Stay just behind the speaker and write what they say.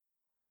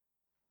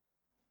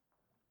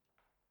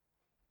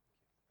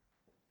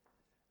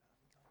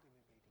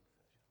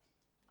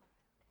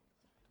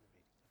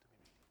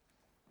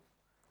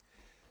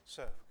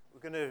So,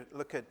 we're going to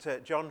look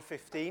at John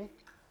 15,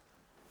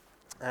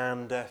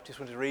 and just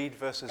want to read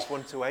verses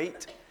 1 to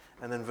 8,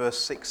 and then verse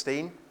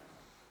 16,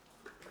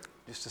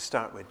 just to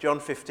start with. John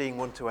 15,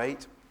 1 to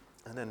 8,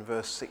 and then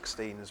verse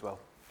 16 as well.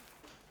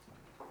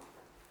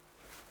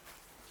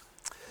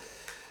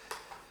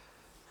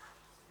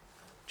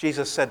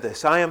 Jesus said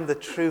this, "I am the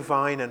true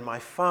vine, and my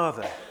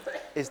Father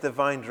is the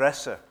vine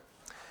dresser.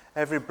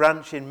 Every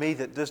branch in me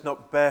that does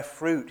not bear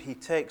fruit, he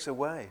takes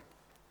away.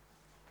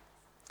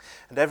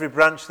 And every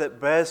branch that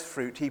bears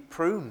fruit, he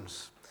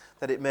prunes,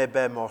 that it may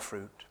bear more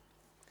fruit.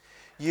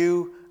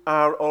 You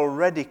are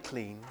already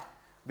clean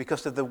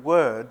because of the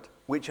word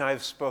which I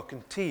have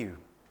spoken to you.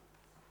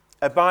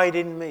 Abide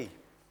in me,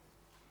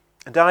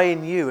 and I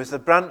in you. As the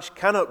branch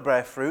cannot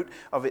bear fruit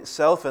of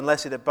itself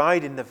unless it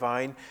abide in the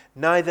vine,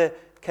 neither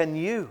can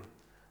you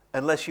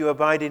unless you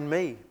abide in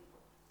me.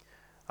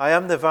 I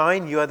am the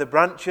vine, you are the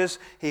branches.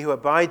 He who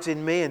abides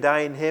in me and I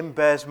in him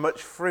bears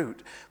much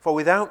fruit. For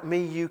without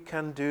me you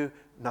can do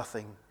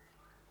nothing.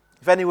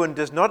 If anyone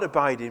does not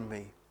abide in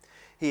me,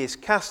 he is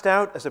cast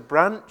out as a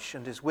branch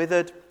and is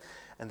withered,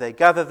 and they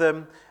gather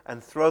them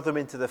and throw them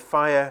into the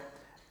fire,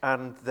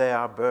 and they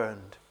are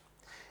burned.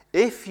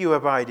 If you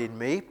abide in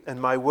me, and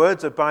my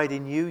words abide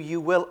in you,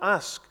 you will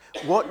ask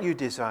what you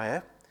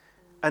desire,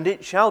 and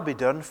it shall be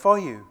done for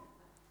you.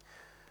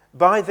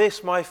 By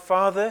this my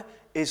Father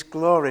is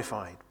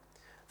glorified,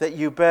 that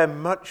you bear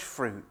much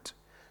fruit,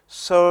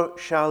 so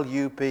shall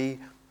you be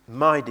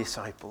my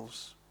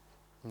disciples."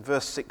 In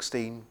verse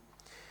 16,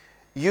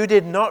 "You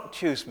did not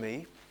choose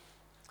me,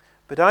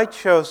 but I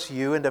chose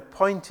you and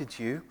appointed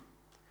you,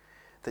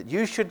 that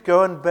you should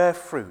go and bear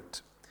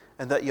fruit,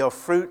 and that your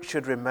fruit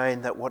should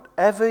remain, that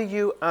whatever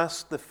you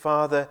ask the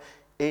Father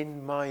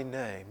in my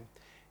name,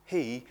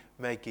 he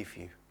may give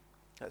you."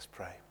 Let's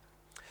pray.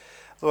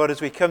 Lord, as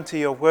we come to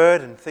your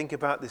word and think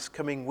about this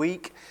coming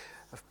week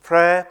of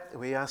prayer,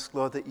 we ask,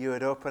 Lord, that you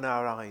would open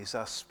our eyes,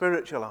 our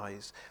spiritual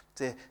eyes,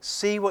 to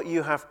see what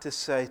you have to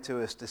say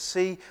to us, to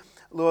see,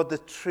 Lord, the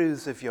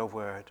truths of your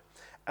word,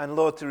 and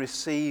Lord, to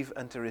receive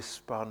and to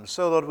respond.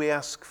 So, Lord, we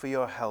ask for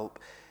your help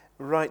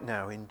right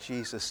now in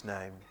Jesus'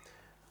 name.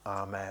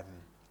 Amen.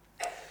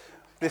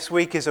 This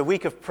week is a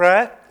week of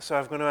prayer, so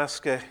I'm going to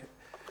ask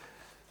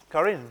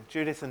Corinne,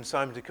 Judith and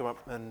Simon to come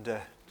up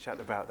and chat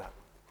about that.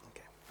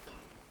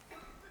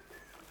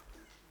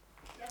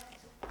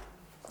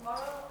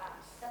 Tomorrow at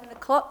 7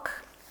 o'clock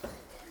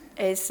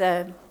is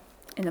in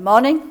the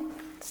morning,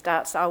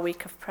 starts our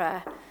week of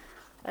prayer.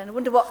 And I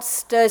wonder what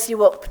stirs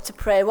you up to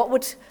pray. What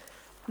would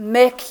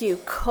make you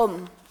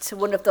come to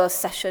one of those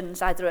sessions,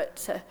 either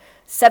at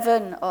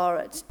 7 or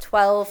at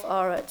 12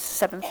 or at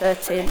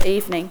 7:30 in the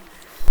evening?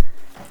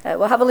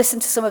 We'll have a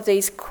listen to some of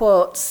these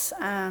quotes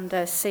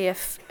and see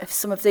if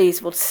some of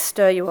these will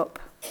stir you up.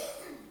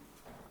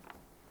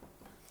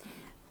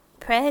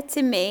 Prayer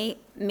to me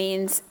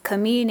means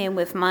communing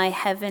with my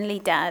heavenly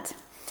dad.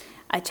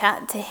 I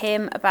chat to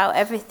him about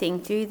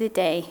everything through the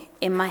day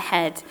in my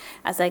head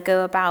as I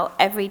go about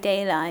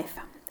everyday life,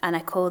 and I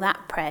call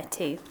that prayer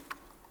too.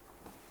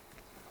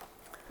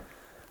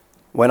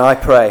 When I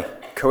pray,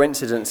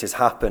 coincidences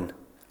happen,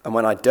 and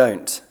when I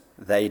don't,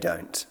 they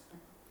don't.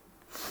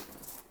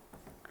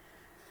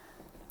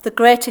 The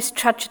greatest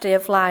tragedy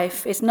of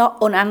life is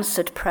not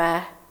unanswered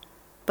prayer,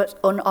 but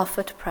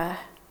unoffered prayer.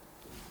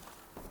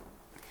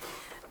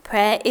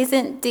 Prayer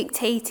isn't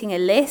dictating a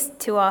list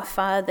to our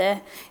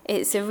Father,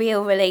 it's a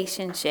real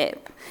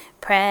relationship.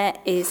 Prayer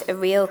is a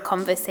real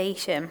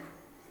conversation.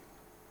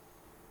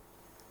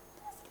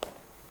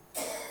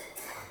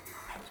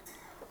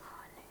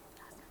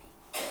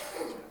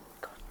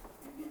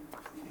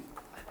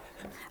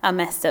 I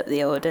messed up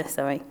the order,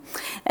 sorry.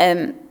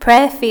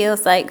 Prayer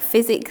feels like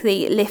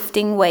physically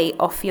lifting weight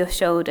off your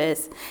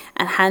shoulders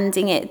and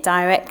handing it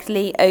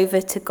directly over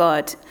to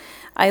God.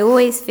 I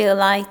always feel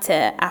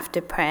lighter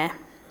after prayer.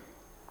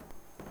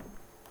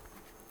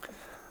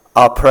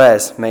 Our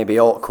prayers may be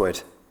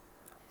awkward,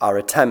 our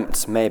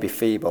attempts may be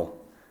feeble,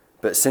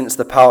 but since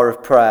the power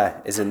of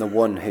prayer is in the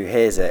one who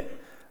hears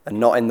it and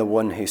not in the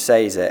one who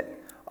says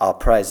it, our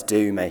prayers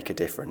do make a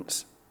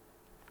difference.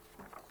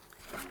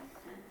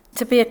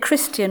 To be a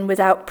Christian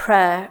without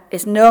prayer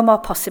is no more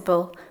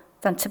possible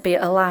than to be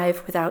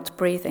alive without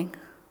breathing.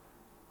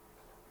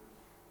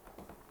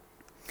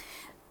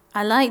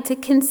 I like to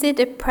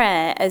consider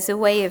prayer as a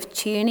way of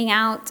tuning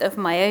out of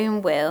my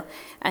own will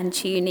and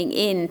tuning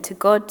in to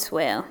God's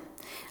will,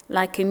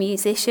 like a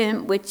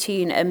musician would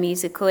tune a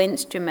musical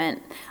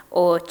instrument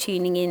or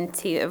tuning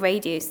into a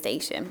radio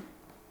station.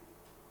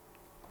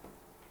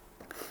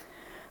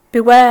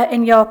 Beware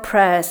in your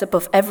prayers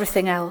above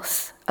everything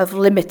else of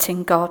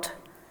limiting God,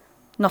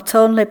 not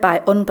only by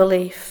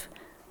unbelief,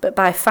 but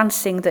by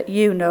fancying that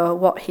you know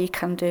what he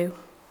can do.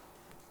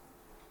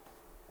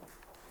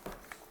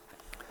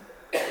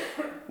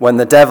 When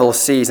the devil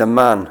sees a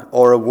man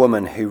or a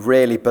woman who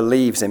really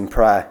believes in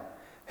prayer,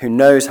 who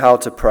knows how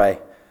to pray,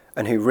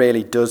 and who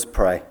really does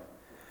pray,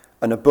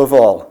 and above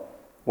all,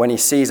 when he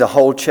sees a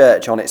whole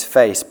church on its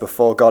face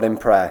before God in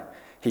prayer,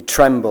 he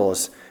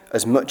trembles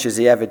as much as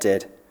he ever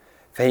did,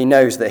 for he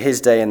knows that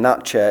his day in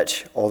that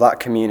church or that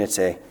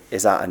community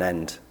is at an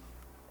end.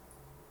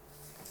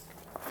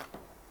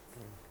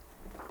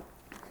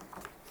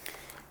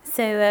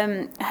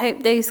 So I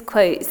hope those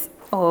quotes,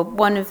 or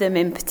one of them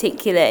in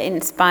particular,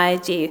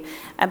 inspired you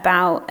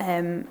about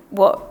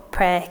what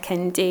prayer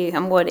can do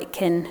and what it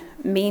can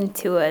mean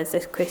to us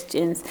as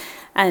Christians.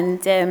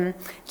 And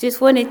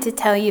just wanted to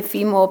tell you a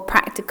few more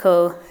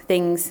practical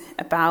things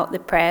about the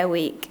prayer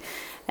week.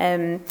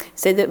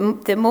 So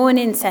the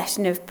morning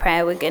session of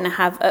prayer we're going to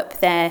have up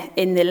there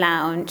in the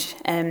lounge.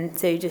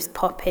 So just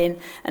pop in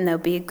and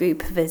there'll be a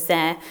group of us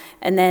there.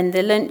 And then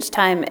the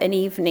lunchtime and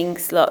evening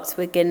slots,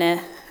 we're going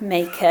to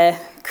make a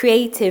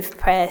creative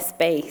prayer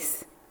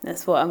space.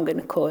 That's what I'm going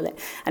to call it.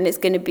 And it's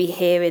going to be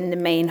here in the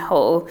main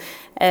hall.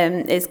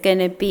 It's going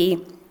to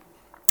be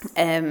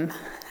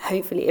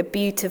hopefully a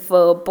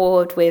beautiful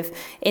board with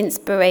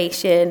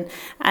inspiration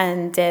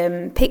and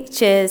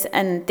pictures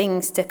and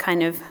things to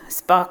kind of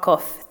spark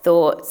off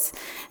thoughts.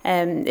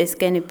 There's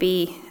going to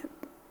be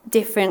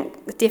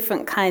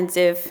different kinds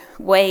of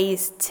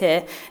ways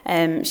to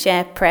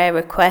share prayer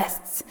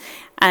requests,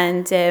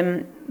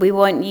 and we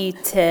want you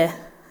to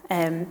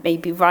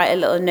maybe write a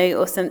little note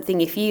or something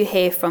if you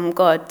hear from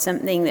God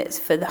something that's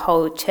for the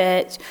whole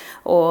church,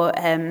 or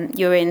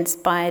you're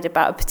inspired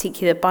about a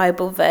particular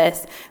Bible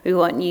verse. We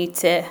want you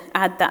to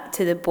add that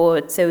to the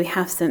board so we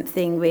have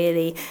something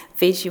really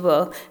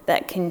visual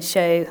that can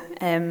show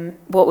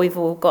what we've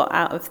all got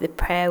out of the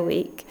prayer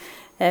week.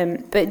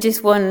 But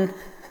just one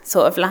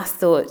sort of last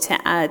thought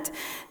to add.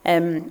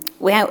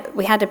 We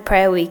had a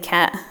prayer week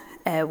at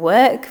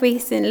work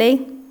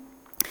recently.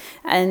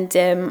 And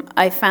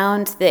I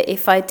found that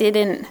if I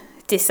didn't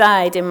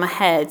decide in my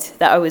head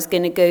that I was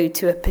going to go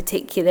to a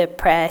particular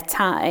prayer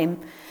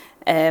time,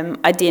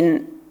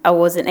 I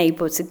wasn't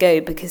able to go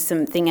because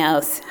something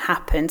else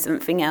happened,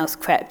 something else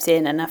crept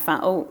in, and I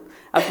found,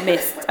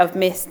 I've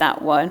missed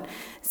that one.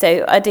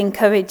 So I'd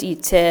encourage you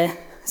to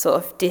sort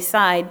of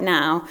decide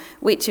now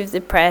which of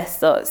the prayer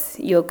slots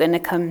you're going to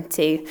come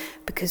to,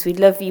 because we'd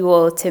love you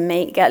all to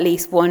make at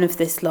least one of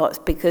the slots,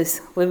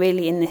 because we're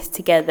really in this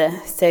together.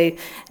 So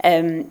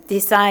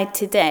decide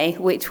today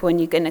which one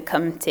you're going to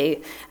come to,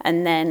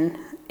 and then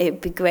it'd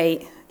be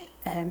great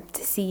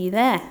to see you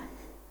there.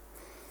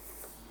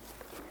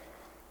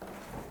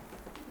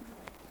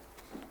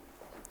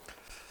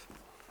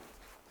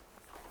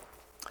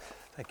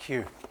 Thank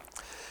you.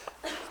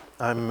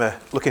 I'm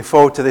looking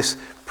forward to this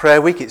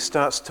prayer week. It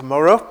starts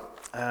tomorrow,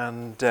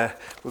 and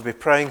we'll be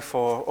praying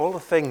for all the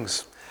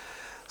things,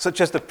 such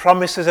as the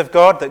promises of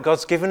God that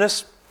God's given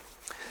us.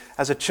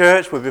 As a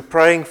church, we'll be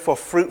praying for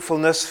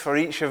fruitfulness for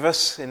each of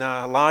us in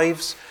our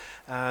lives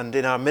and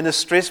in our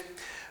ministries.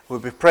 We'll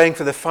be praying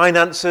for the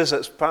finances.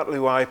 That's partly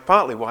why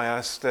I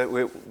asked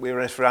we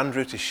arranged for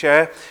Andrew to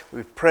share.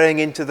 We'll be praying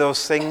into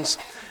those things,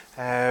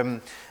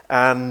 and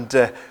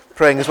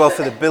praying as well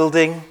for the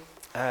building.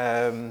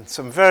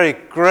 Some very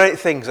great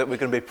things that we're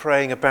going to be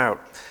praying about,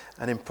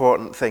 and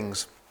important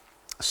things.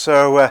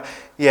 So,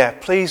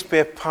 please be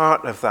a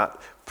part of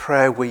that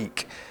prayer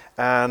week.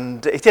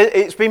 And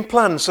it's been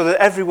planned so that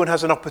everyone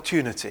has an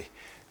opportunity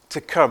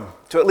to come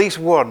to at least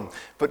one,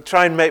 but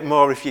try and make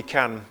more if you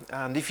can.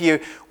 And if you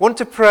want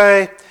to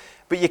pray,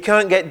 but you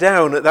can't get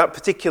down at that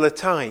particular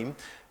time,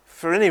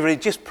 for any reason,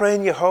 just pray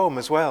in your home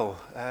as well.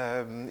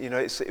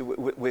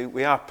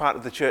 We are part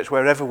of the church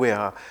wherever we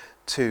are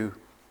too.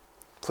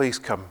 Please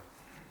come.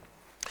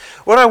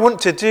 What I want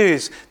to do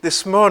is,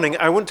 this morning,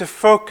 I want to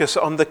focus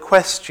on the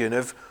question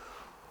of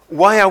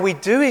why are we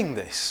doing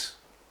this?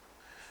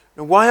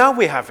 And why are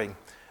we having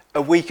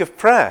a week of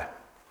prayer?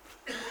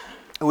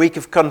 A week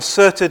of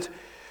concerted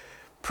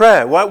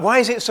prayer? Why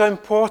is it so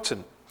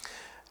important?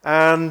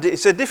 And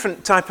it's a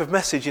different type of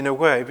message in a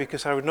way,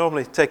 because I would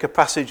normally take a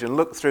passage and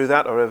look through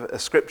that, or a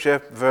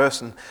scripture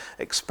verse, and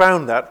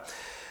expound that.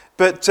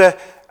 But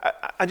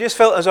I just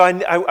felt as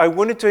I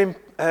wanted to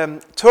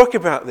talk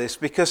about this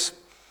because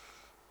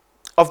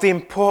of the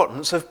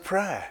importance of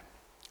prayer,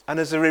 and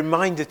as a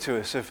reminder to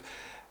us of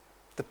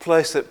the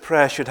place that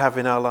prayer should have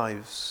in our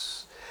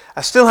lives.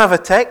 I still have a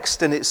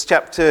text, and it's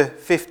chapter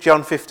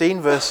John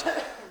 15, verse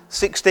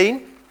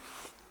 16.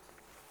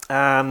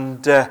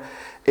 And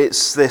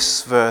it's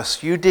this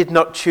verse: "You did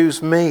not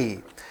choose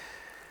me,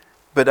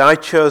 but I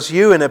chose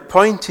you and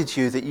appointed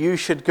you that you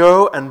should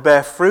go and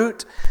bear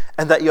fruit,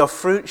 and that your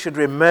fruit should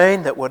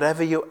remain, that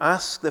whatever you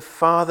ask the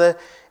Father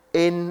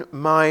in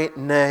my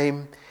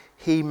name,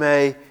 he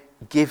may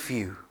give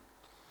you."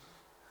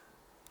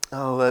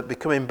 I'll be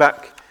coming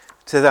back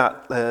to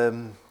that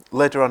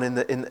later on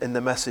in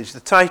the message. The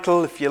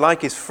title, if you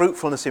like, is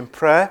Fruitfulness in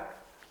Prayer.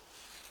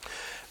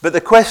 But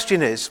the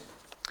question is,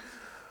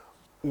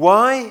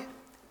 why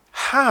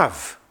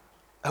have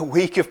a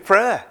week of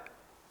prayer?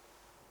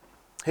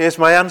 Here's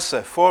my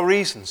answer: 4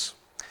 reasons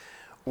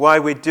why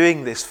we're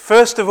doing this.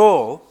 First of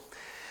all,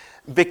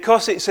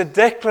 because it's a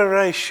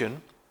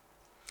declaration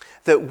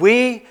that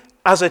we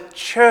as a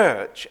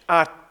church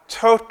are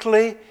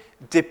totally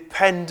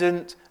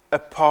dependent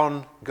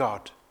upon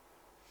God.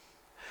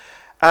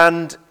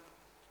 And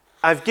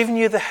I've given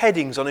you the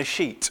headings on a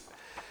sheet.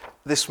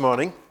 this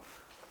morning.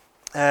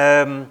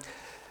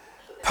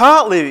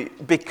 Partly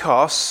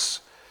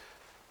because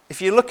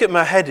if you look at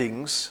my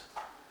headings,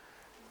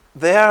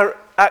 they are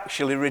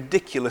actually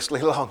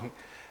ridiculously long,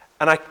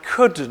 and I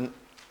couldn't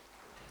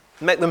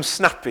make them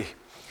snappy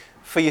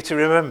for you to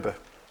remember.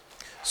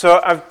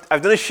 So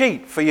I've done a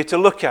sheet for you to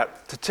look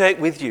at, to take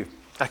with you.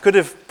 I could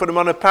have put them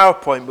on a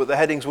PowerPoint, but the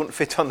headings wouldn't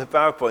fit on the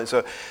PowerPoint,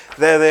 so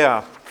there they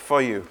are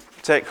for you.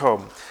 Take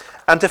home.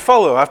 And to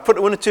follow, I've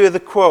put one or two of the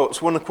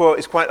quotes. One quote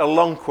is quite a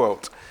long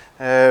quote,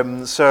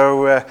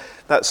 so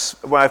that's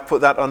why I've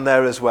put that on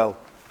there as well.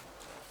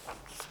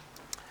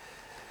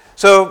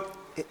 So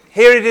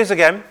here it is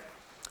again.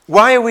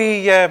 Why are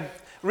we,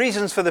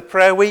 reasons for the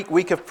prayer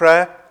week of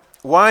prayer.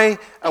 Why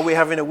are we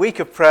having a week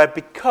of prayer?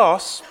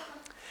 Because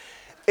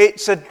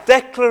it's a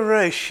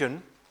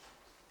declaration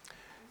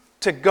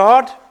to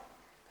God,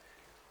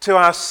 to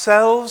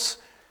ourselves,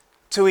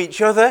 to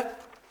each other,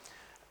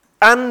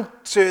 and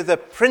to the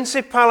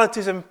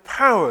principalities and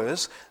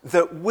powers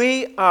that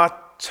we are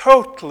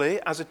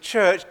totally, as a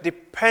church,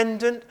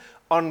 dependent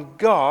on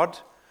God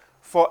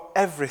for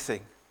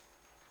everything.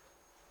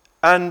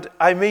 And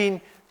I mean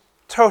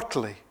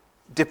totally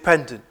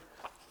dependent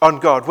on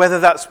God, whether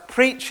that's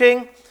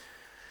preaching,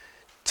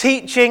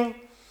 teaching,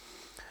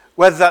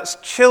 whether that's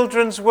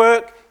children's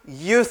work,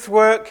 youth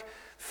work,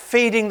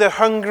 feeding the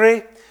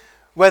hungry,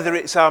 whether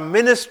it's our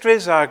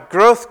ministries, our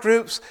growth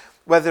groups,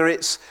 whether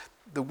it's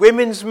the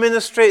women's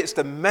ministry, it's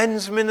the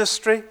men's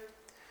ministry,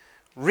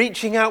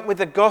 reaching out with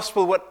the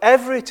gospel,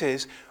 whatever it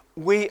is,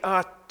 we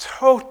are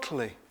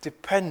totally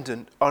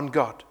dependent on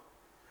God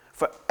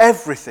for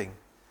everything,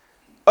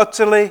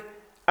 utterly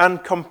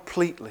and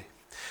completely.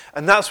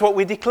 And that's what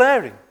we're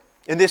declaring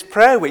in this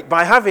prayer week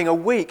by having a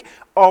week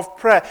of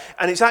prayer.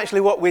 And it's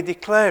actually what we're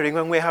declaring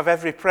when we have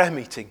every prayer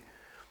meeting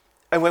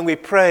and when we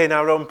pray in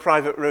our own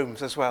private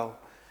rooms as well,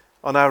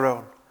 on our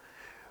own.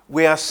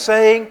 We are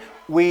saying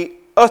we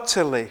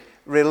utterly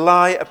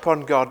rely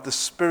upon God, the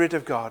Spirit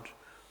of God,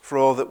 for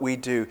all that we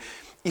do.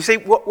 You see,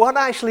 what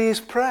actually is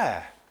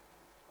prayer?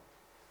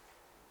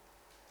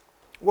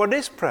 What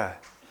is prayer?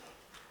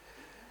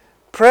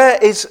 Prayer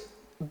is,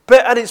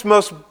 at its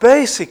most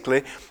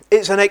basically,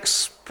 it's an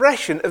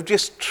expression of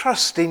just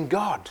trust in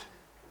God.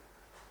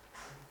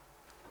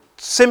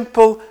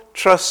 Simple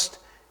trust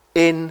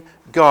in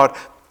God.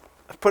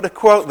 I put a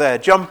quote there,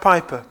 John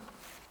Piper.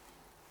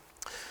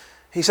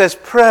 He says,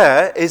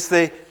 prayer is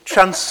the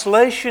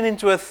translation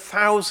into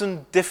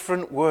 1,000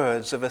 different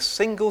words of a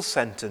single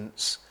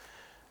sentence,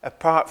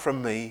 apart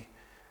from me,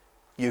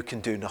 you can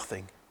do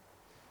nothing.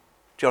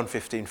 John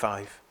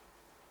 15:5.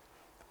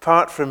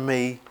 Apart from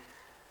me,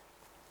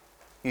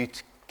 you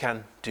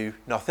can do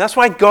nothing. That's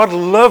why God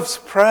loves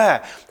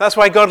prayer. That's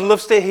why God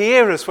loves to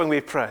hear us when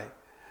we pray.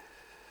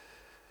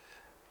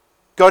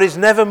 God is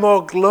never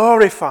more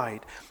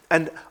glorified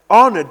and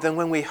honored than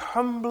when we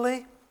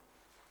humbly,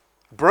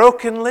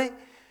 brokenly,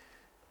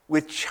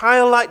 with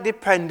childlike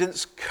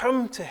dependence,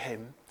 come to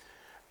Him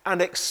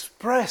and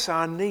express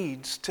our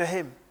needs to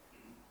Him.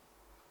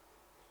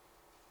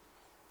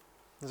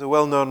 There's a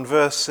well-known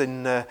verse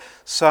in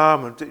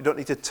Psalm, you don't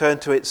need to turn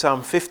to it,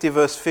 Psalm 50,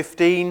 verse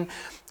 15.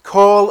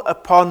 Call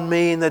upon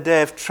me in the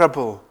day of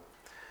trouble.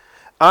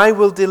 I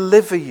will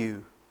deliver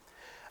you,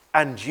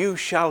 and you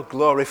shall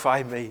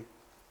glorify me.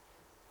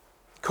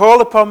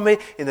 Call upon me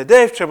in the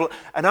day of trouble,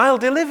 and I'll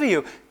deliver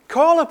you.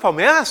 Call upon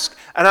me, ask,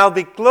 and I'll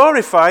be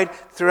glorified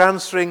through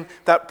answering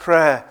that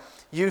prayer.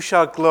 You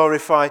shall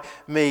glorify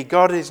me.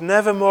 God is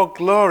never more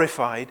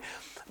glorified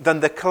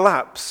than the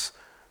collapse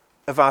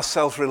of our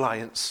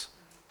self-reliance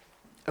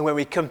and when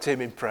we come to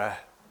Him in prayer.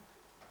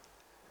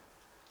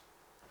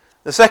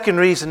 The second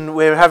reason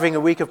we're having a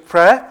week of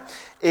prayer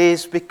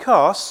is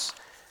because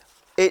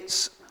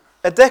it's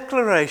a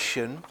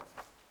declaration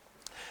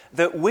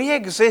that we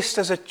exist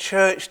as a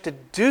church to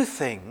do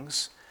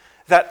things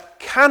that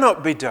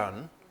cannot be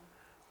done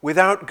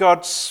without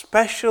God's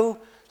special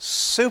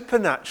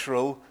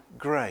supernatural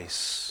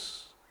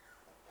grace.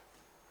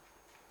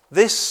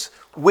 This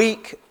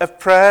week of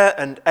prayer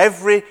and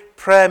every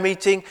prayer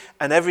meeting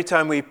and every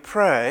time we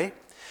pray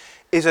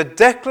is a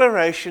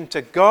declaration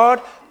to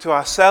God, to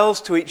ourselves,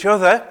 to each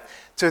other,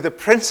 to the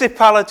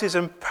principalities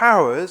and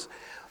powers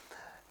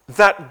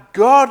that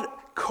God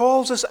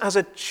calls us as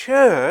a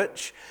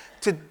church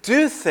to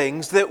do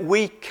things that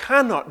we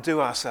cannot do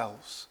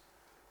ourselves.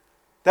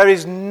 There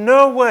is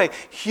no way,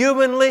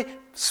 humanly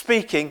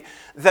speaking,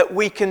 that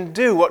we can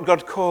do what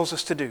God calls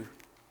us to do.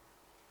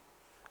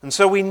 And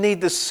so we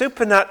need the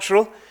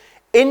supernatural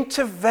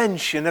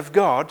intervention of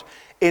God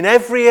in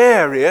every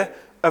area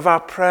of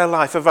our prayer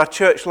life, of our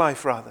church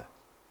life rather.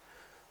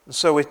 And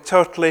so we're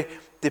totally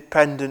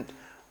dependent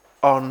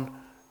on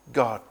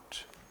God.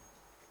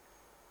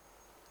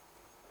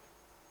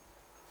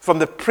 From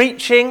the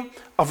preaching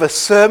of a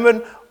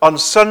sermon on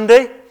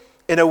Sunday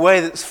in a way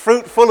that's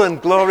fruitful and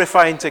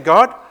glorifying to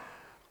God,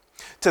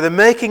 to the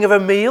making of a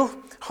meal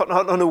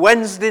on a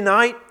Wednesday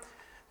night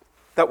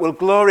that will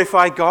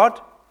glorify God,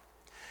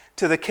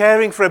 to the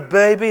caring for a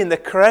baby in the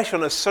creche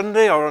on a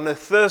Sunday or on a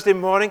Thursday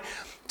morning,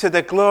 to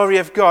the glory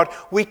of God.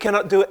 We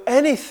cannot do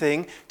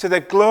anything to the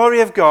glory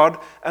of God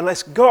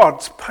unless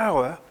God's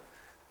power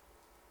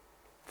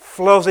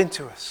flows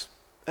into us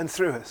and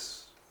through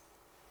us.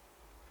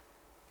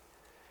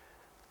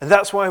 And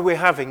that's why we're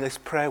having this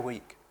prayer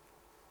week.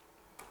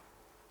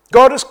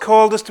 God has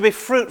called us to be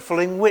fruitful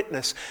in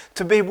witness,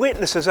 to be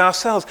witnesses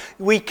ourselves.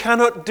 We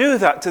cannot do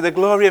that to the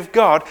glory of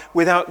God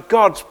without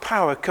God's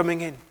power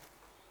coming in.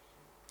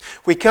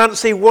 We can't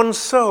see one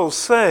soul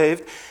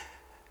saved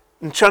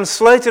and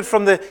translated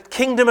from the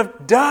kingdom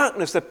of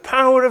darkness, the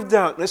power of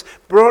darkness,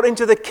 brought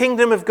into the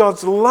kingdom of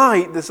God's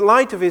light, this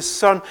light of his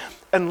Son,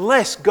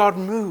 unless God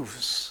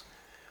moves.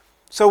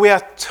 So we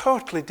are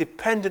totally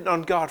dependent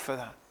on God for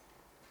that.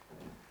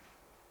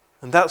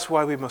 And that's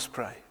why we must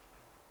pray.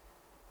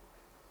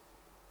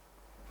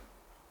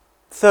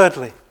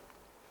 Thirdly,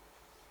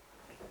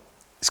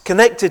 it's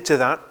connected to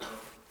that.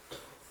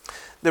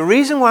 The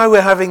reason why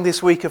we're having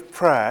this week of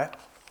prayer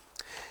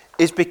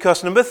is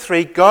because, number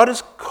 3, God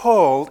has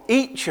called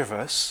each of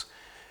us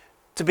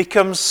to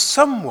become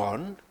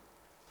someone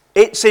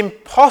it's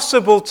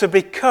impossible to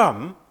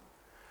become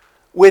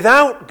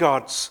without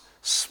God's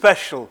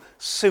special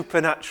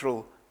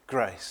supernatural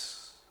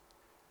grace.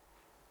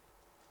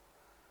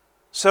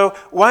 So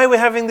why are we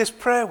having this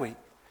prayer week?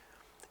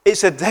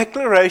 It's a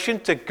declaration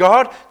to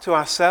God, to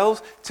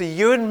ourselves, to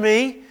you and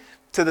me,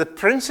 to the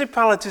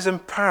principalities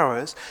and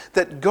powers,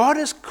 that God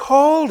has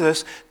called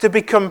us to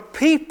become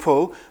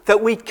people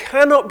that we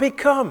cannot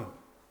become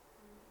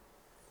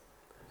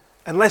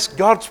unless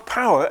God's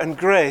power and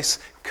grace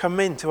come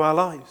into our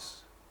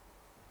lives.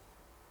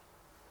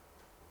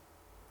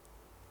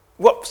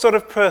 What sort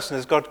of person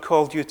has God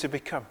called you to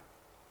become?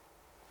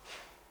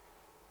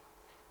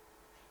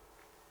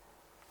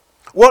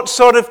 What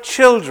sort of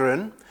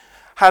children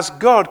has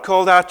God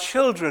called our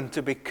children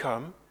to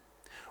become?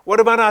 What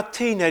about our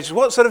teenagers?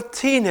 What sort of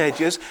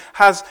teenagers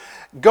has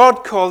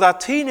God called our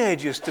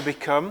teenagers to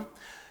become?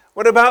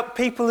 What about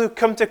people who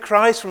come to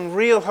Christ from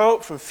Real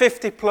Hope, from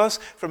 50 plus,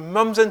 from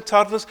mums and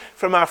toddlers,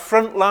 from our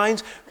front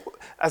lines,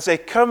 as they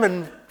come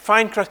and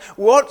find Christ?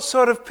 What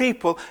sort of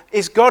people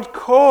is God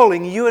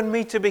calling you and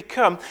me to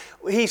become?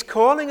 He's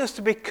calling us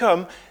to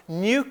become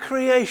new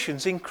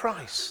creations in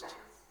Christ.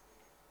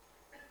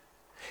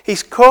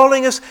 He's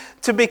calling us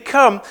to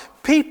become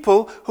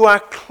people who are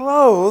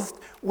clothed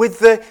with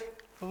the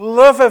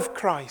love of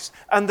Christ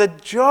and the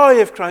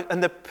joy of Christ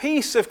and the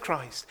peace of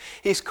Christ.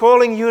 He's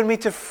calling you and me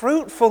to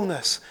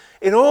fruitfulness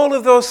in all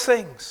of those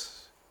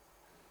things.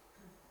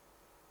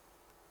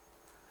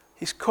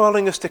 He's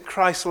calling us to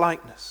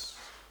Christ-likeness,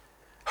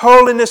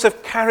 holiness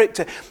of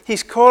character.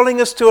 He's calling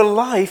us to a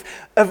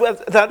life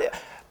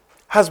that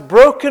has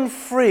broken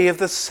free of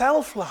the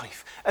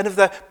self-life and of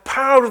the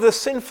power of the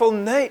sinful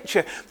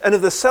nature and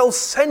of the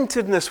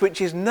self-centeredness which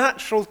is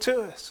natural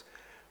to us.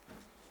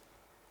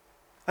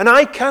 And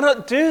I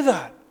cannot do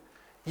that.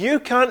 You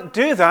can't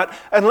do that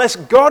unless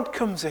God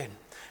comes in,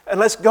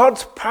 unless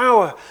God's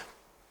power,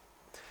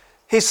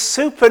 his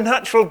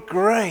supernatural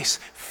grace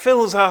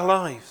fills our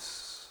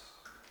lives.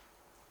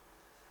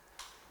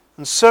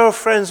 And so,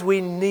 friends,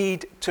 we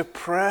need to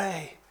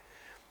pray.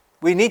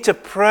 We need to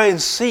pray and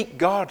seek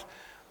God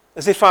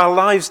as if our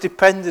lives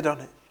depended on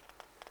it.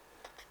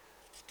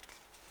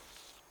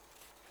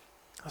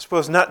 I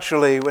suppose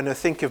naturally when I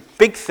think of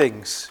big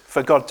things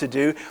for God to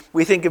do,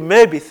 we think of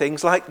maybe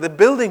things like the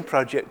building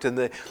project and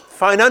the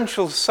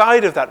financial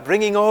side of that,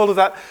 bringing all of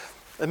that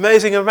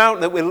amazing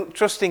amount that we're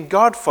trusting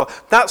God for.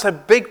 That's a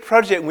big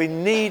project we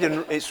need,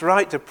 and it's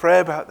right to pray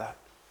about that.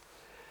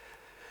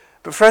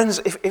 But friends,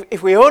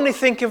 if we only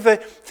think of the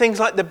things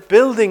like the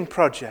building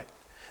project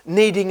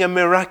needing a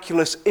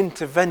miraculous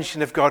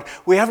intervention of God,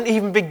 we haven't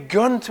even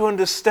begun to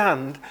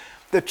understand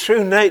the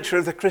true nature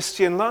of the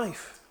Christian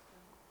life.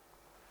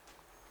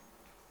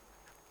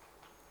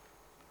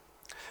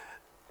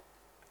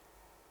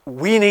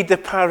 We need the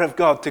power of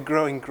God to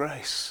grow in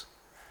grace.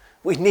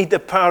 We need the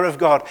power of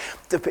God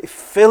to be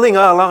filling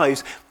our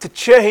lives, to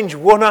change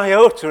one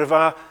iota of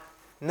our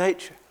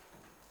nature,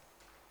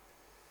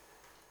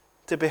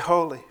 to be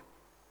holy,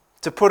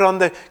 to put on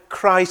the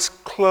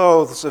Christ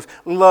clothes of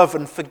love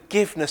and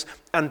forgiveness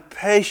and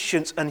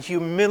patience and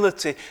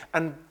humility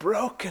and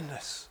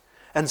brokenness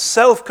and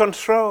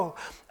self-control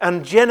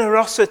and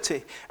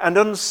generosity and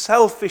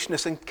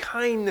unselfishness and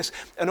kindness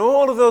and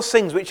all of those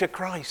things which are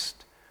Christ.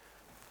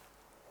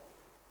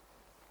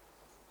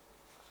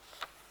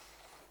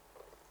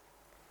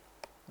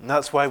 And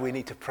that's why we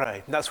need to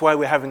pray. And that's why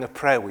we're having a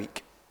prayer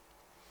week.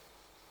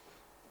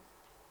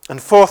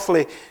 And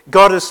fourthly,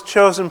 God has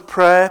chosen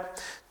prayer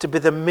to be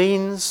the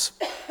means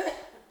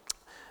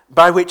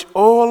by which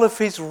all of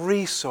his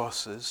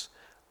resources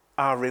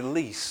are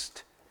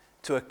released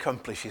to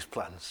accomplish his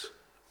plans.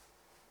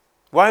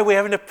 Why are we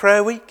having a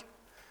prayer week?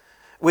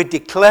 We're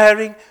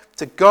declaring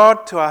to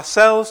God, to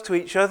ourselves, to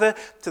each other,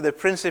 to the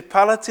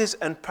principalities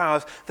and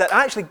powers, that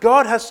actually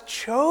God has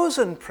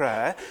chosen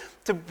prayer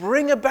to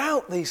bring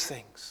about these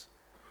things.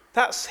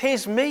 That's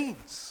his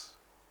means.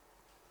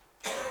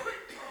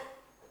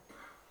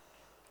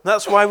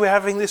 That's why we're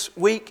having this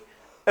week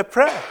of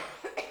prayer.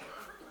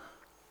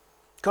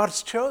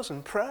 God's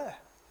chosen prayer.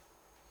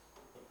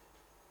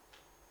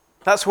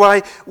 That's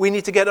why we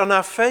need to get on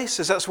our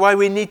faces. That's why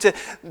we need to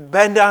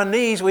bend our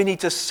knees. We need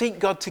to seek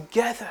God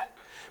together.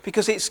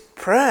 Because it's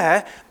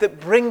prayer that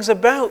brings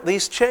about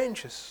these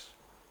changes.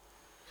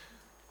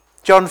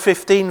 John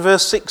 15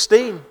 verse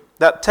 16,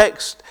 that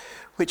text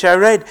which I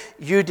read,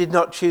 you did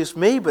not choose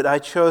me, but I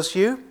chose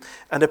you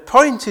and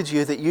appointed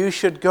you that you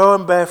should go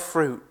and bear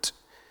fruit,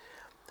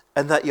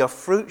 and that your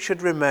fruit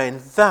should remain,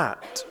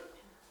 that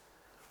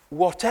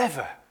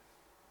whatever.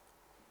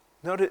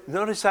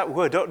 Notice that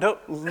word.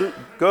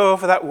 Don't go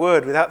over that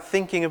word without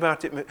thinking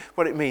about it,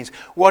 what it means.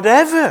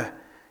 Whatever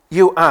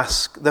you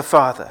ask the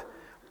Father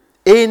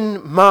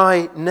in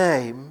my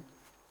name,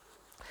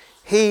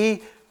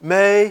 he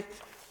may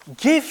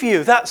give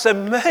you. That's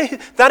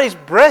amazing. That is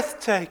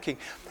breathtaking.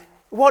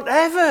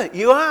 Whatever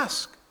you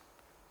ask.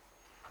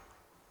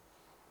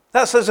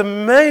 That's as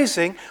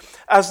amazing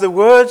as the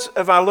words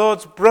of our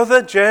Lord's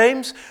brother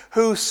James,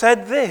 who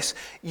said this,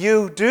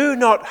 you do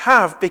not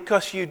have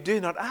because you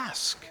do not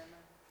ask.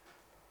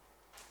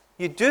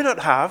 You do not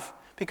have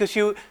because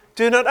you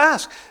do not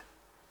ask.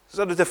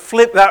 Sort of to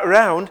flip that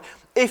around,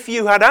 if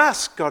you had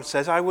asked, God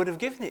says, I would have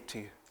given it to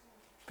you.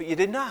 But you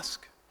didn't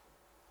ask.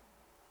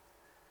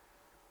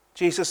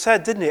 Jesus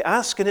said, didn't he?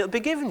 Ask and it'll be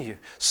given you.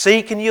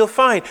 Seek and you'll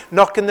find.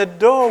 Knock and the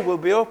door will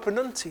be open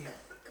unto you.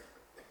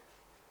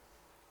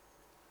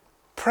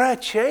 Prayer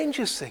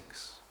changes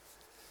things.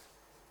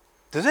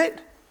 Does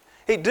it?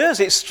 It does.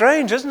 It's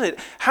strange, isn't it?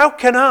 How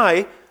can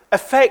I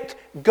affect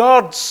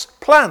God's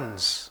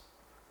plans?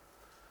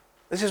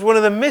 This is one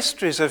of the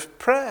mysteries of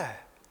prayer.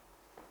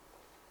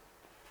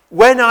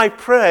 When I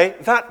pray,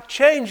 that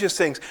changes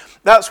things.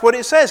 That's what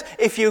it says.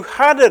 If you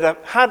had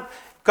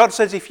God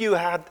says, if you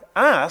had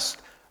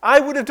asked, I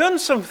would have done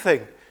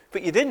something.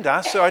 But you didn't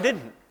ask, so I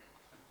didn't.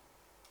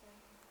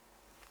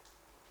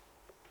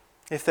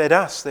 If they'd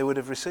asked, they would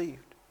have received.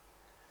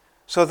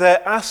 So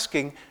their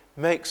asking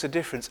makes a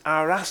difference.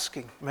 Our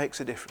asking makes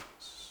a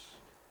difference.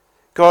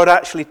 God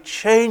actually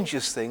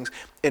changes things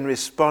in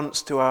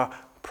response to our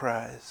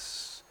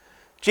prayers.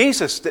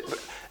 Jesus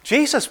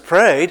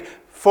prayed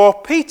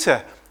for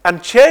Peter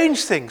and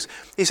changed things.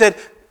 He said,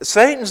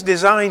 Satan's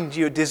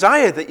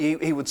desired that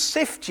he would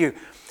sift you.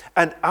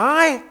 And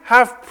I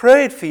have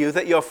prayed for you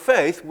that your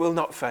faith will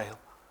not fail.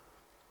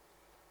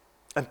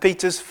 And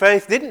Peter's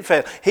faith didn't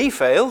fail. He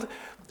failed,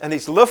 and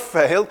his love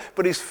failed,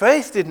 but his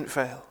faith didn't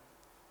fail.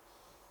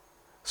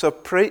 So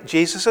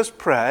Jesus'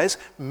 prayers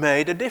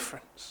made a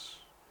difference.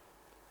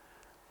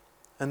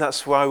 And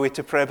that's why we're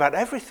to pray about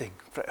everything.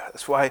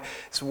 That's why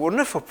it's a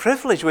wonderful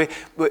privilege.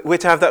 We're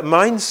to have that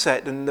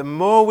mindset, and the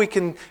more we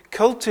can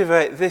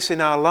cultivate this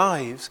in our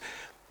lives,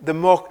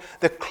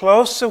 the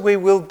closer we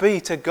will be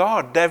to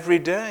God every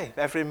day,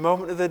 every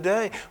moment of the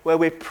day, where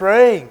we're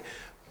praying.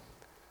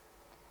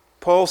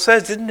 Paul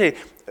says, didn't he?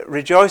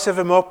 Rejoice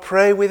evermore,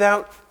 pray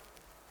without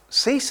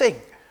ceasing.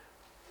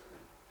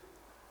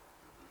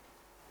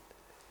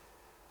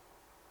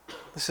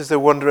 This is the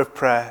wonder of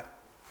prayer.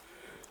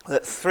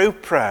 That through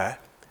prayer,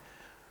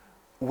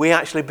 we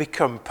actually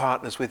become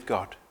partners with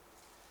God.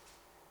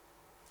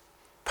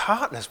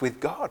 Partners with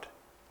God.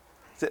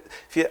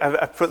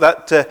 I put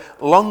that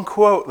long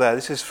quote there.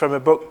 This is from a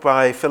book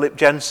by Philip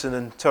Jensen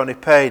and Tony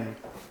Payne.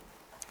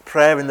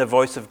 Prayer in the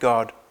Voice of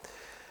God.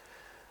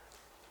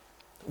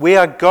 We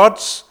are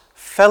God's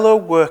fellow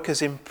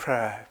workers in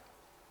prayer.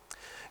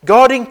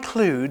 God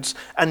includes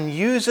and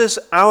uses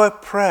our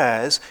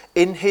prayers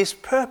in his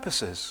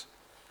purposes.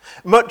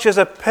 Much as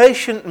a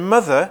patient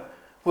mother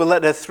will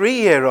let her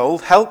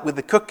 3-year-old help with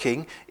the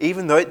cooking,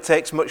 even though it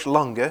takes much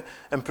longer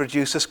and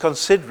produces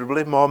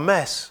considerably more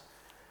mess.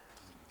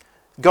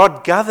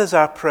 God gathers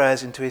our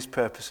prayers into his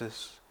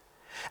purposes.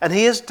 And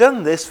he has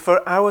done this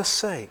for our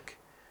sake,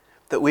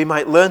 that we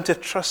might learn to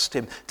trust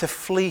him, to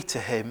flee to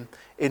him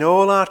in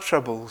all our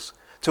troubles,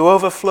 to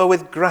overflow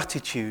with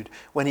gratitude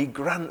when he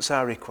grants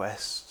our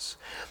requests,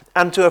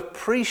 and to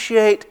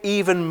appreciate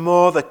even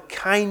more the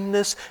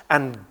kindness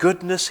and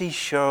goodness he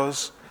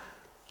shows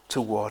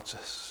towards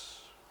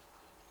us.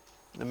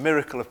 The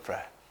miracle of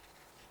prayer.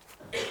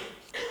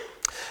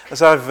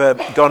 As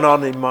I've gone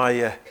on in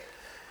my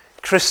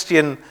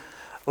Christian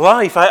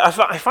life,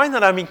 I find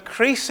that I'm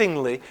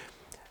increasingly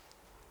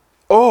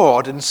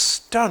awed and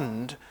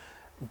stunned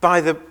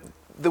by the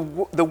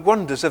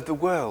wonders of the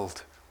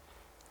world.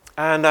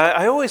 And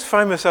I always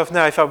find myself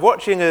now, if I'm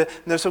watching,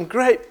 there's some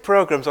great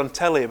programs on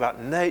telly about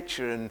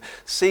nature and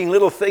seeing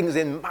little things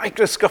in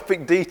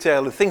microscopic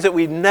detail, the things that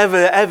we've never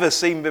ever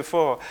seen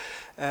before,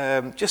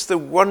 just the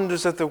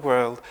wonders of the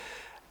world.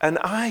 And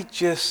I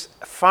just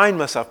find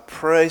myself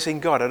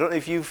praising God. I don't know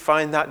if you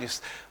find that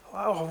just,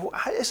 oh,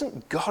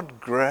 isn't God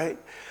great?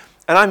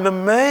 And I'm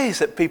amazed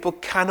that people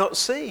cannot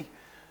see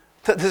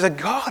that there's a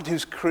God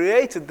who's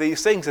created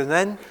these things. And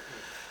then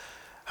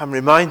I'm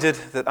reminded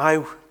that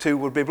I too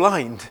would be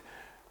blind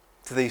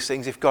to these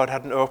things if God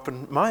hadn't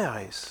opened my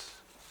eyes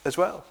as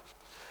well.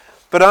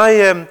 But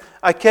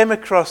I came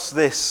across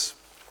this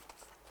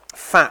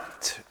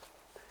fact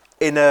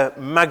in a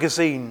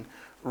magazine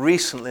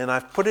recently, and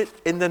I've put it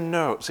in the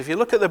notes. If you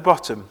look at the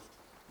bottom,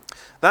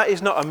 that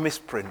is not a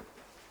misprint.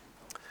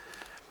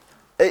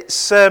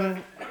 It's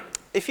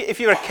if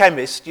you're a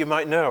chemist, you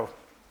might know.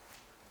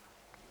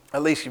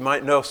 At least you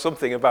might know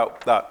something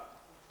about that.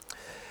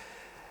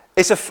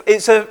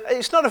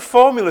 It's not a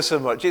formula so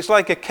much. It's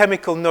like a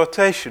chemical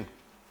notation,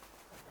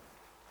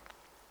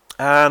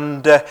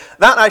 and that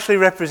actually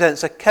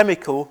represents a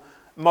chemical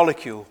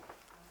molecule.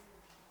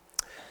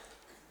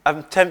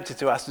 I'm tempted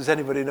to ask, does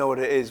anybody know what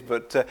it is?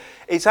 But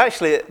it's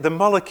actually the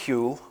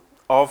molecule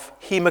of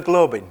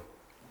hemoglobin.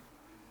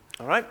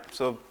 All right?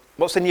 So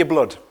what's in your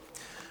blood?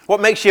 What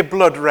makes your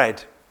blood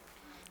red?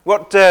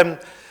 What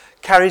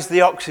carries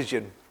the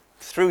oxygen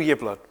through your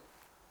blood?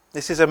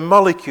 This is a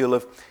molecule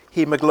of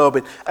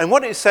hemoglobin. And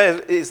what it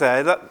says is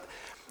there,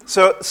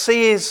 so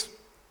C is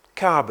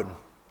carbon.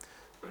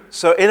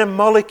 So in a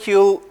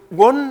molecule,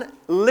 one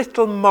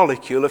little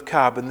molecule of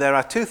carbon, there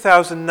are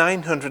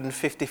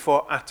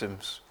 2,954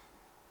 atoms.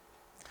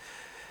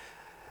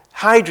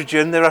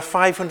 Hydrogen, there are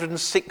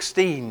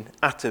 516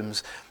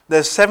 atoms.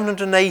 There's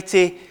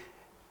 780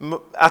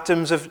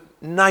 atoms of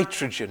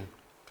nitrogen.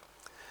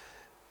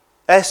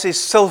 S is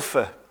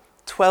sulfur,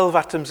 12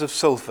 atoms of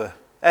sulfur.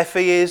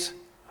 Fe is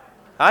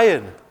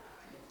iron.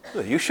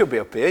 Well, you should be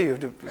up here, you're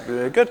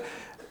very good.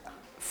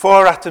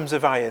 4 atoms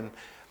of iron.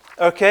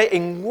 Okay,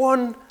 in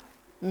one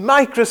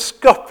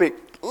microscopic,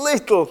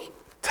 little,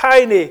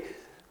 tiny,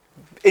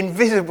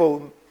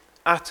 invisible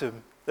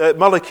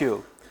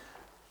molecule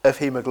of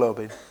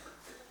hemoglobin.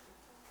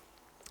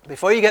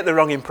 Before you get the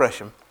wrong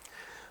impression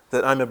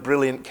that I'm a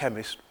brilliant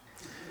chemist,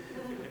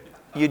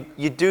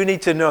 you do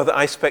need to know that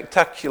I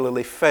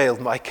spectacularly failed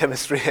my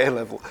chemistry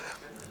A-level,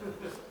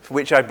 for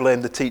which I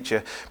blame the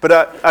teacher. But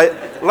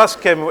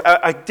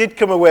I did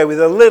come away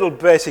with a little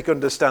basic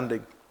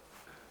understanding.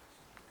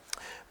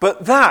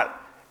 But that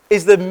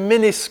is the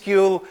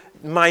minuscule,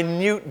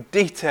 minute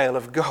detail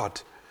of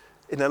God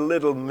in a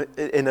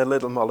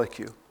little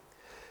molecule.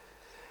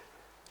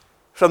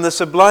 From the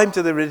sublime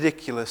to the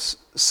ridiculous,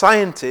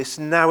 scientists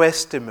now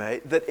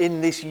estimate that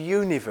in this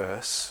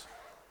universe,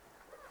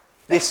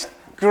 this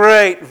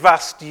great,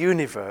 vast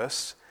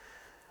universe,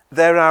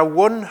 there are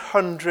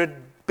 100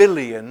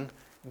 billion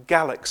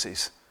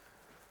galaxies.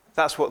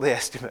 That's what they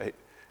estimate.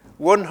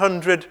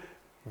 100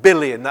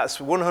 billion,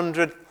 that's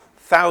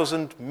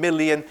 100,000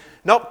 million,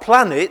 not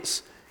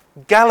planets,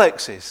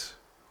 galaxies.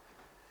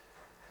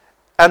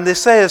 And they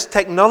say as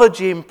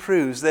technology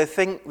improves, they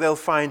think they'll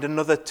find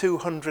another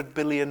 200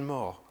 billion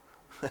more.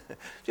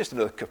 Just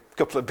another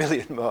couple of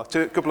billion more,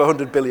 a couple of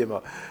 100 billion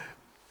more.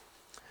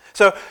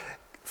 So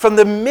from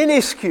the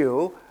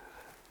minuscule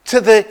to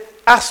the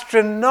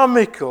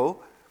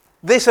astronomical,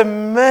 this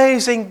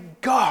amazing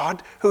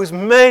God who's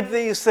made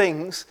these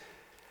things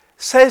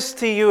says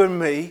to you and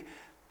me,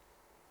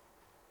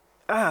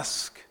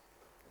 ask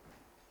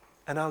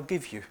and I'll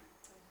give you.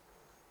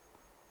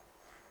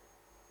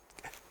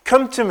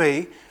 Come to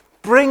me,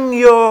 bring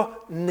your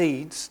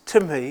needs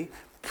to me,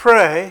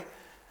 pray,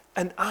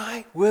 and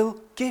I will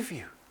give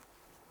you.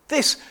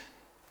 This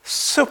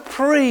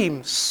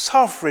supreme,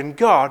 sovereign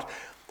God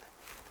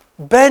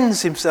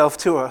bends himself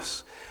to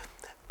us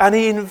and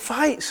he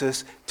invites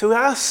us to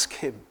ask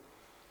him.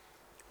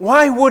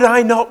 Why would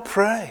I not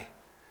pray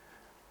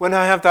when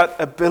I have that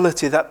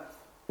ability, that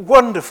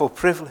wonderful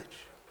privilege?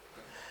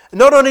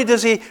 Not only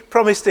does he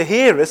promise to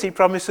hear us, he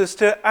promises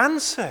to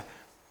answer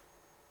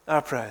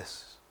our prayers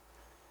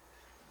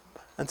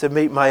and to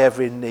meet my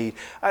every need.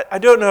 I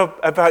don't know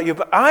about you,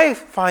 but I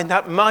find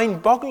that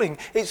mind-boggling.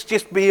 It's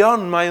just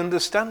beyond my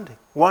understanding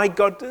why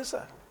God does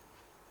that.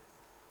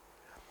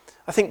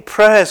 I think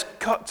prayer's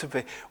got to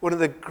be one of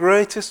the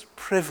greatest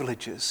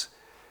privileges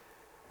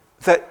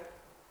that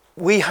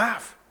we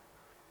have,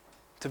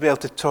 to be able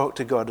to talk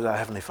to God as our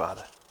Heavenly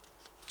Father.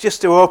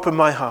 Just to open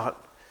my heart.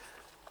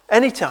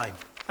 Anytime.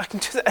 I can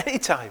do that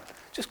anytime.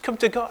 Just come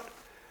to God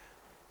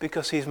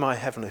because he's my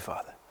Heavenly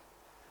Father.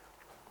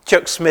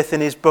 Chuck Smith,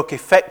 in his book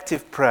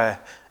Effective Prayer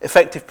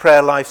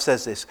Life,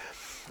 says this: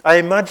 I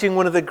imagine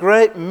one of the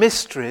great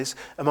mysteries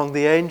among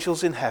the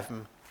angels in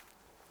heaven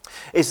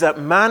is that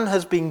man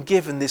has been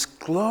given this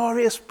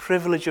glorious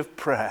privilege of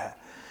prayer,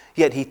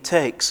 yet he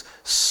takes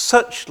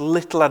such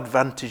little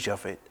advantage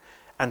of it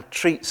and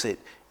treats it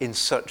in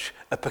such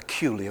a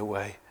peculiar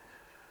way.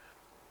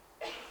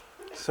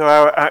 So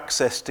our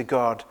access to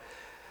God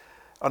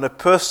on a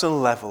personal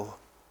level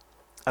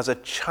as a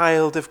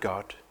child of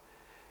God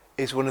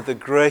is one of the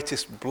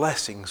greatest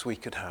blessings we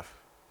could have.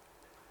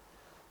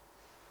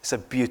 It's a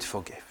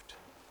beautiful gift.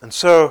 And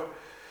so,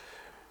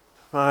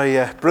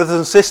 my brothers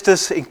and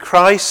sisters in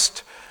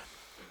Christ,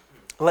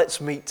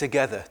 let's meet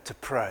together to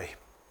pray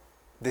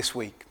this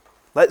week.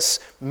 Let's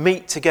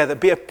meet together,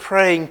 be a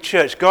praying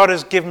church. God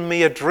has given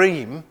me a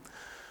dream.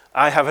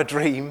 I have a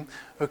dream,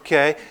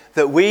 okay,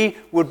 that we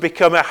would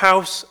become a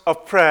house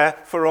of prayer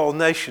for all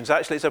nations.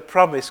 Actually, it's a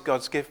promise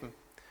God's given.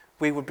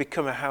 We would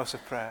become a house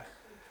of prayer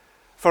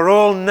for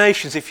all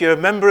nations. If you're a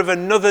member of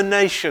another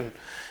nation,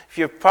 if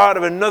you're part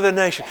of another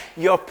nation,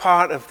 you're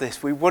part of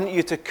this. We want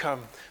you to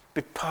come,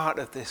 be part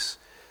of this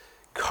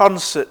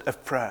concert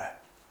of prayer.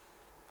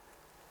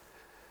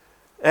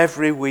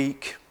 Every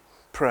week,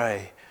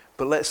 pray.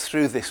 But let's,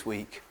 through this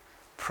week,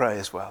 pray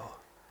as well.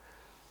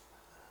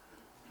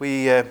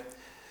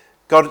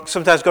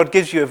 Sometimes God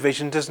gives you a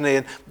vision, doesn't he?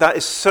 And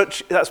that's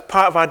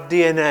part of our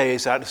DNA,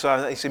 is that.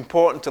 So it's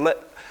important to let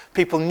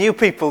new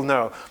people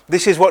know.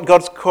 This is what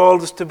God's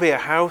called us to be, a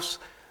house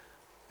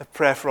of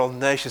prayer for all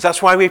nations.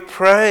 That's why we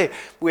pray.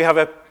 We have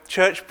a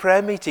church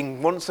prayer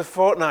meeting once a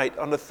fortnight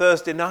on a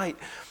Thursday night.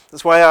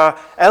 That's why our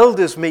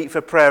elders meet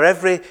for prayer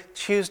every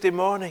Tuesday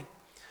morning.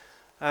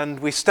 And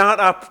we start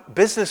our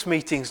business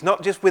meetings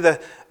not just with a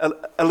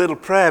little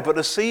prayer, but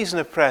a season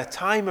of prayer,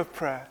 time of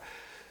prayer.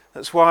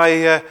 That's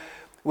why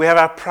we have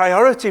our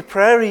priority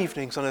prayer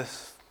evenings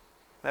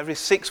every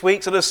 6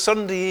 weeks on a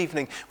Sunday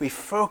evening. We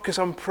focus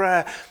on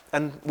prayer,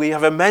 and we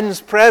have a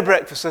men's prayer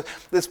breakfast. So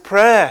there's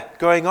prayer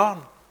going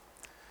on.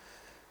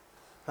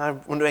 I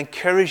want to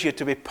encourage you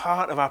to be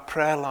part of our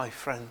prayer life,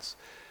 friends.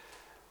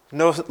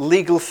 No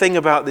legal thing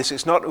about this.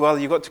 It's not, well,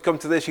 you've got to come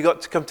to this, you've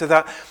got to come to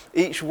that.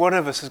 Each one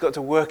of us has got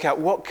to work out,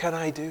 what can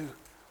I do?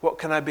 What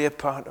can I be a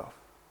part of?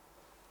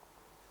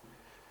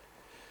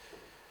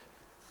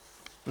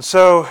 And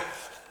so,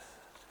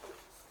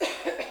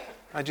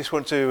 I just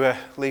want to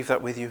leave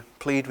that with you,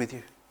 plead with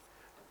you.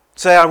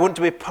 Say, I want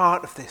to be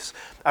part of this.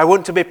 I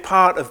want to be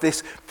part of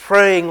this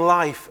praying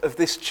life of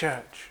this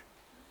church.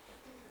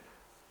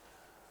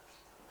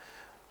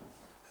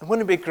 And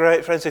wouldn't it be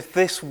great, friends, if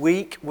this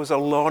week was a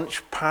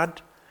launch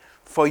pad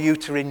for you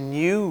to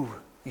renew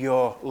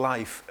your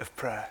life of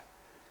prayer?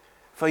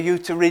 For you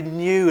to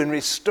renew and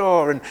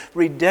restore and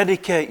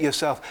rededicate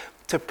yourself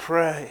to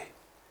pray.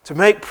 To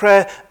make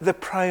prayer the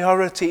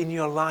priority in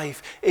your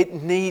life. It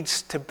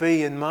needs to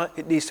be in my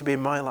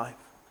life.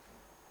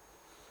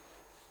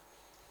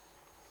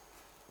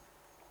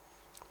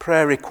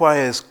 Prayer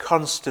requires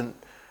constant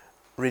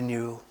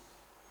renewal.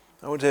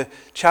 I want to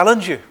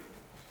challenge you.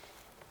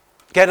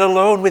 Get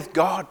alone with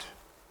God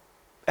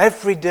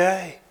every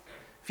day.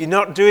 If you're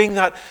not doing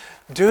that,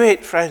 do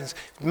it, friends.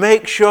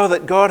 Make sure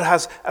that God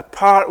has a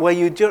part where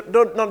you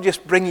don't not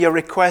just bring your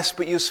requests,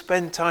 but you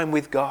spend time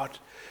with God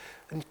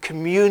and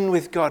commune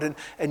with God and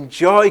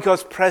enjoy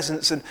God's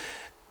presence and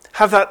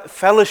have that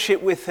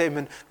fellowship with Him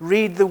and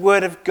read the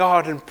Word of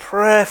God and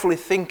prayerfully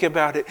think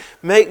about it.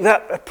 Make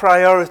that a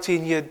priority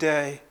in your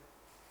day.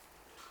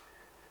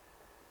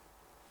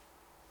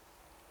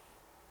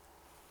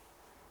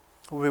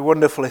 It would be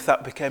wonderful if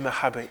that became a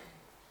habit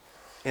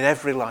in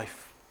every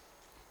life,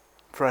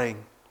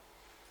 praying.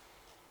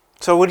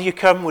 So would you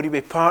come? Would you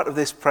be part of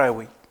this prayer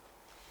week?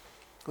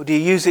 Would you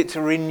use it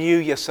to renew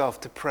yourself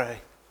to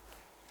pray?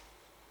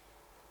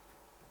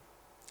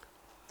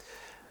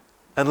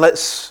 And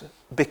let's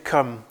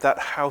become that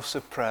house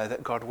of prayer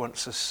that God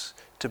wants us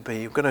to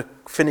be. I'm going to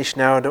finish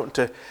now. I don't want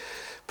to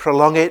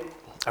prolong it.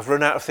 I've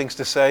run out of things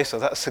to say, so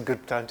that's a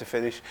good time to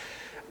finish.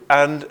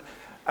 And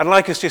I'd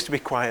like us just to be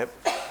quiet.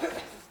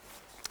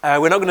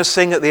 We're not going to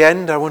sing at the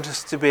end. I want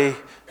us to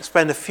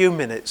spend a few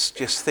minutes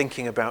just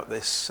thinking about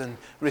this and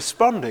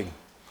responding.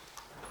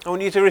 I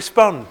want you to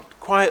respond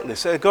quietly.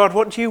 Say, God,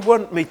 what do you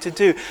want me to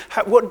do?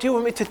 What do you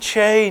want me to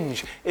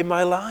change in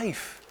my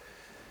life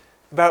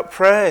about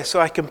prayer so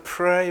I can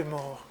pray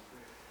more?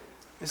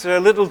 Is there a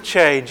little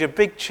change, a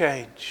big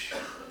change?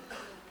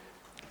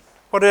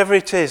 Whatever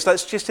it is,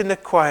 let's just in the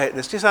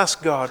quietness, just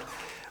ask God,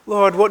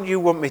 Lord, what do you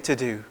want me to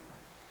do?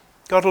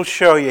 God will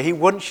show you. He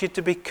wants you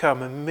to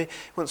become,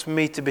 wants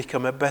me to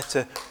become a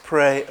better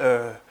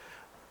prayer,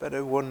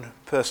 better one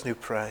person who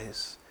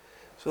prays.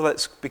 So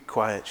let's be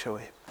quiet, shall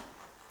we?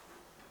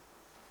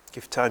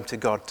 Give time to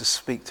God to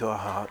speak to our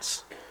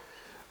hearts.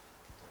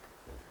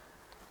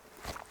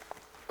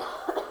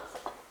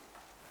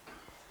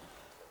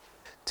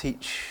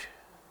 Teach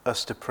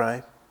us to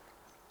pray.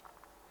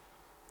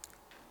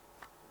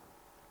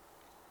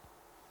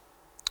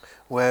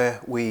 Where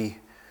we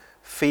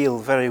feel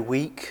very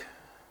weak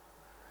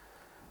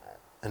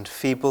and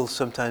feeble,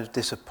 sometimes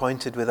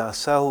disappointed with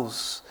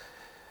ourselves,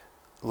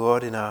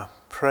 Lord, in our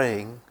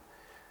praying,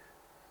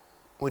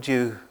 would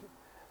you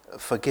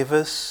forgive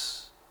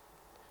us?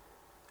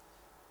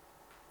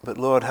 But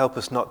Lord, help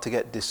us not to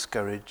get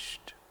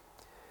discouraged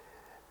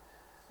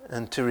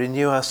and to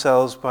renew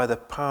ourselves by the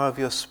power of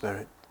your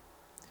Spirit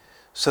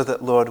so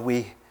that, Lord,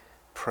 we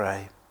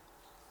pray.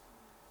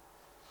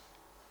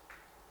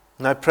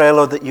 And I pray,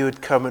 Lord, that you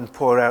would come and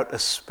pour out a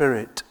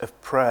spirit of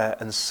prayer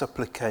and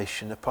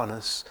supplication upon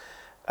us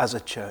as a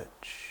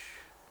church.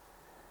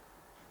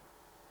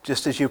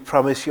 Just as you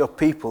promised your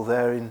people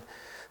there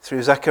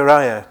through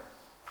Zechariah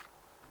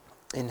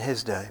in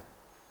his day.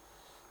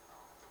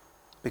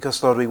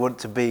 Because, Lord, we want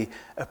to be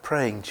a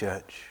praying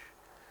church,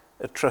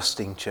 a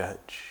trusting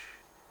church.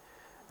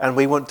 And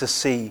we want to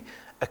see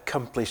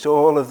accomplished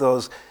all of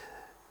those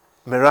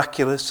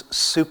miraculous,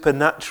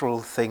 supernatural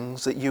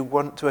things that you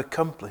want to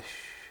accomplish,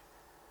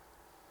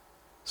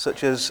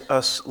 such as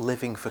us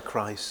living for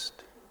Christ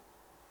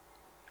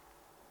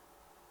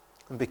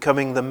and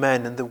becoming the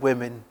men and the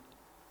women,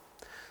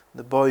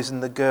 the boys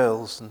and the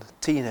girls and the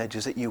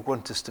teenagers that you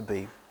want us to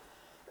be.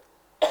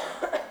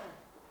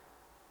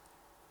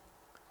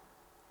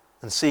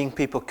 and seeing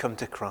people come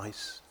to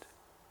Christ,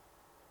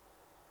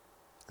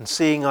 and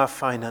seeing our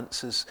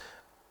finances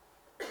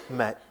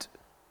met,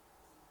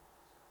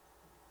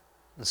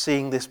 and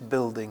seeing this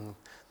building,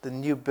 the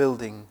new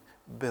building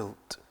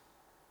built,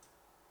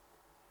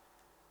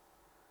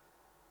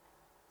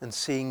 and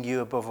seeing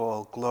you above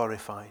all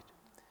glorified.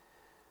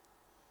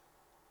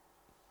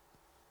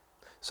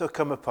 So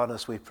come upon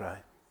us, we pray,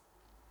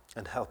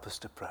 and help us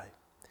to pray.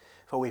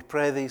 For we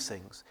pray these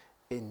things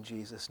in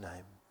Jesus'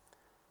 name.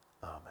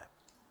 Amen.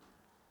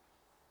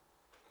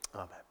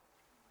 Amen.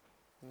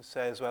 And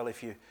say as well,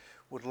 if you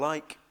would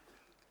like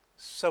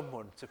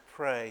someone to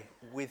pray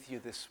with you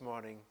this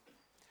morning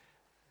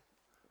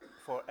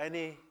for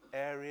any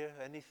area,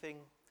 anything,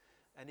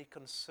 any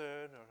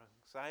concern or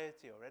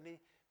anxiety or maybe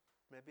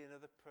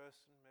another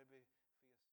person, maybe